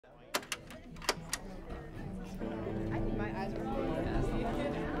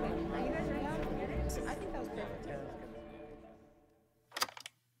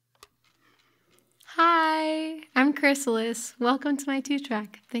Hi, I'm Chrysalis. Welcome to my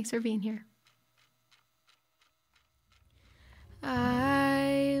 2-track. Thanks for being here.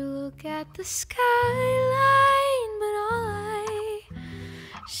 I look at the skyline, but all I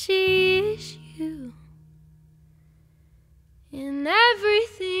see is you. In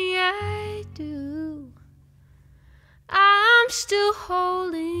everything I do, I'm still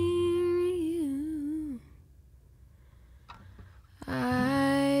holding you.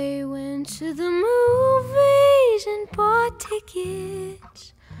 I went to the movies and bought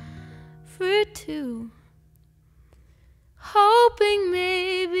tickets for 2, hoping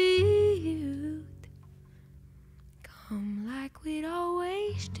maybe you'd come like we'd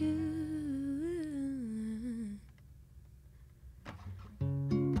always do.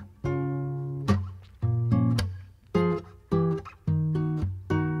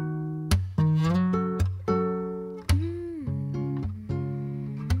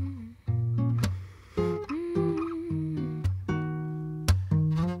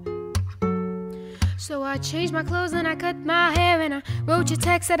 So I changed my clothes and I cut my hair, and I wrote you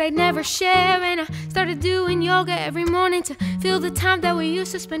texts that I'd never share, and I started doing yoga every morning to fill the time that we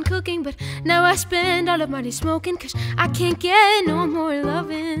used to spend cooking. But now I spend all of my day smoking, 'cause I can't get no more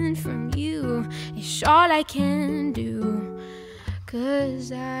loving from you. It's all I can do,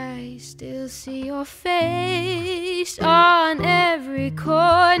 'cause I still see your face on every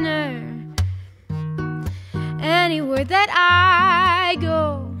corner. Anywhere that I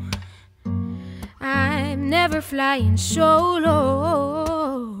go, I'm never flying solo,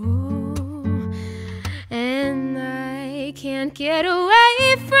 and I can't get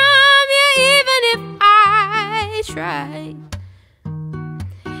away from you even if I try.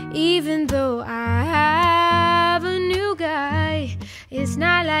 Even though I have a new guy, it's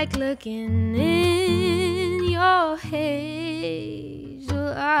not like looking in your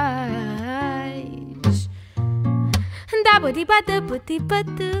hazel eyes.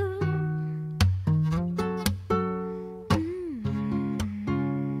 Da-ba-dee-ba-da-ba-dee-ba-doo.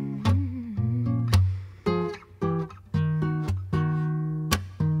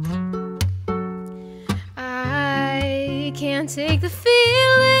 Can't take the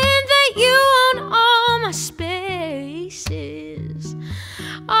feeling that you own all my spaces,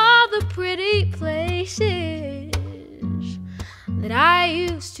 all the pretty places that I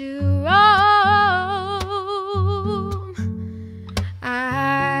used to roam.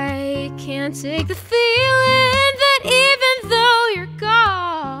 I can't take the feeling that even though you're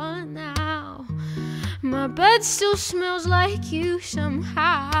gone now, my bed still smells like you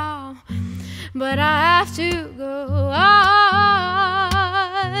somehow. But I have to go on.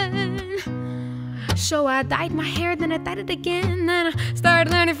 So I dyed my hair, then I dyed it again. Then I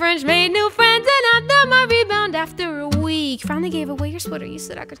started learning French, made new friends, and I done my rebound after a week. Finally gave away your sweater you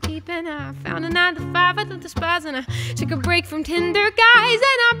said I could keep, and I found a 9 to 5 I don't despise, and I took a break from Tinder guys,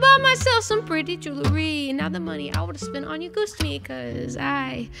 and I bought myself some pretty jewelry. Now the money I would have spent on you goes to me, 'cause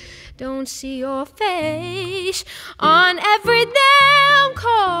I don't see your face on every damn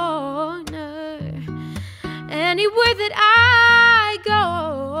corner. Anywhere that I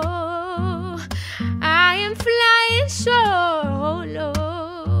go, I am flying solo,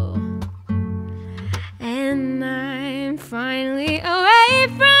 and I'm finally away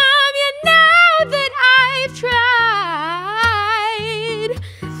from you now that I've tried.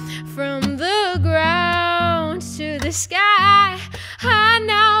 From the ground to the sky, I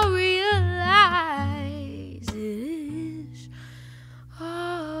now realize it is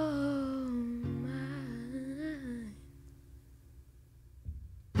all mine.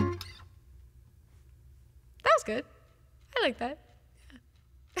 That was good. I like that.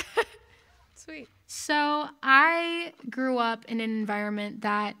 Yeah. Sweet. So I grew up in an environment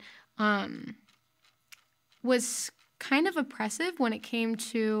that was kind of oppressive when it came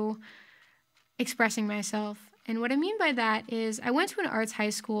to expressing myself. And what I mean by that is I went to an arts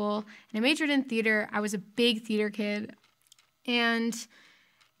high school and I majored in theater. I was a big theater kid. And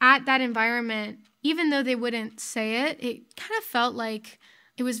at that environment, even though they wouldn't say it, it kind of felt like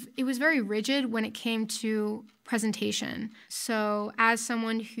it was very rigid when it came to presentation. So as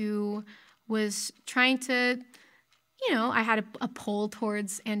someone who was trying to, I had a pull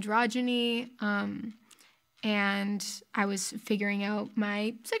towards androgyny, and I was figuring out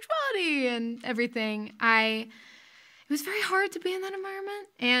my sexuality and everything. It was very hard to be in that environment.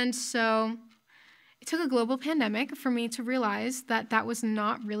 And so it took a global pandemic for me to realize that that was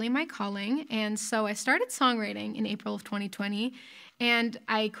not really my calling. And so I started songwriting in April of 2020, and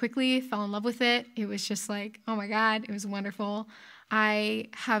I quickly fell in love with it. It was just like, oh my God, it was wonderful. I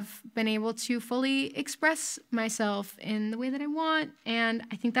have been able to fully express myself in the way that I want, and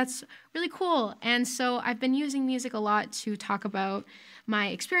I think that's really cool. And so I've been using music a lot to talk about my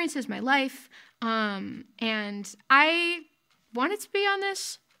experiences, my life, and I wanted to be on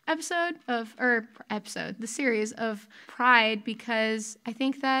this the series of Pride, because I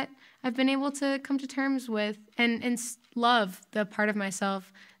think that I've been able to come to terms with and love the part of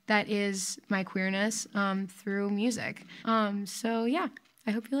myself that is my queerness through music. So yeah,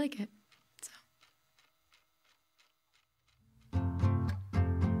 I hope you like it.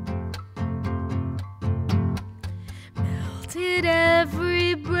 Melted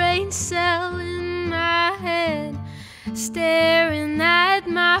every brain cell in my head, staring at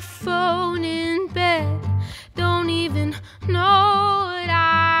my phone in bed. Don't even know what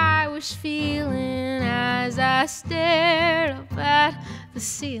I was feeling as I stared up at the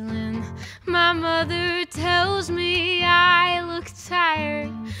ceiling. My mother tells me I look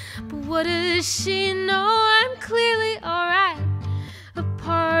tired, but what does she know? I'm clearly alright.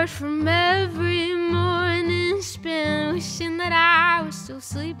 Apart from every morning spent wishing that I was still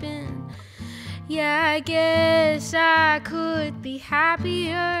sleeping. Yeah, I guess I could be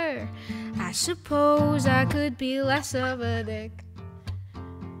happier. I suppose I could be less of a dick.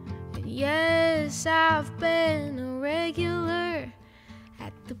 And yes, I've been a regular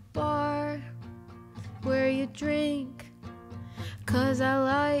at the bar where you drink, 'cause I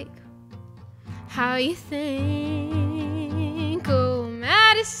like how you think. Oh,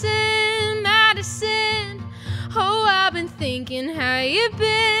 Madison, Madison, oh, I've been thinking how you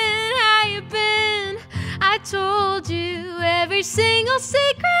been, how you been. I told you every single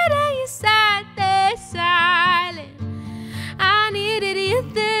secret and you sat there silent. I needed you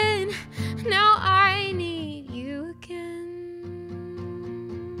then, now I need you again.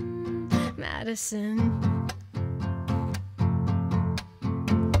 Madison.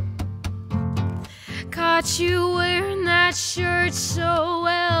 Caught you wearing that shirt so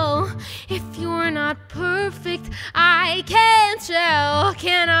well. If you're not perfect, I can't tell.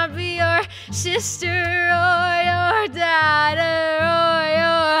 Can I be your sister or your daughter or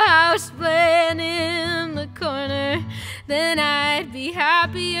your house plant in the corner? Then I'd be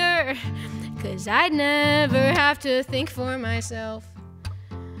happier, 'cause I'd never have to think for myself.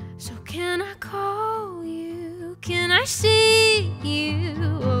 So can I call you? Can I see you?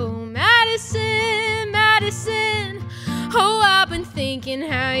 Oh, Madison, Madison, oh, I've been thinking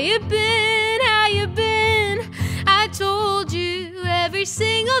how you been, how you been. I told you every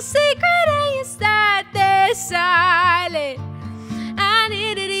single secret and you sat there silent. I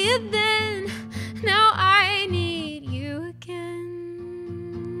needed you then, now I need you again.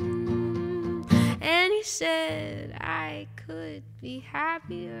 And you said I could be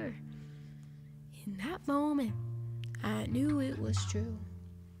happier. In that moment, I knew it was true.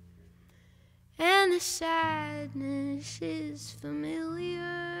 And the sadness is familiar.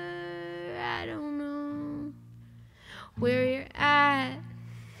 I don't know where you're at.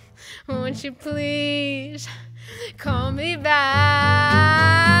 Won't you please call me back?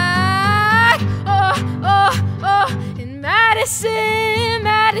 Oh, oh, oh, in Madison,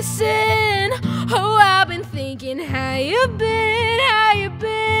 Madison, oh, I've been thinking how you been, how you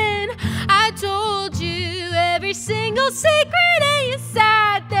been. I told you every single secret and you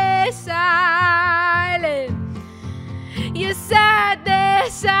sat there silent. You sat there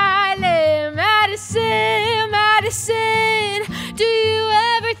silent. Madison, Madison, do you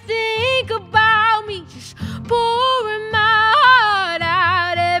ever think about me just pouring my heart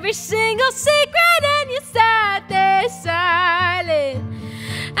out? Every single secret and you sat there silent.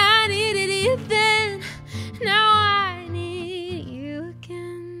 I needed you then, now I need you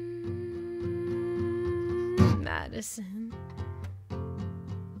again. Madison.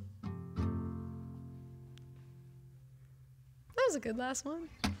 That was a good last one.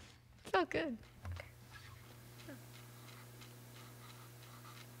 Felt good.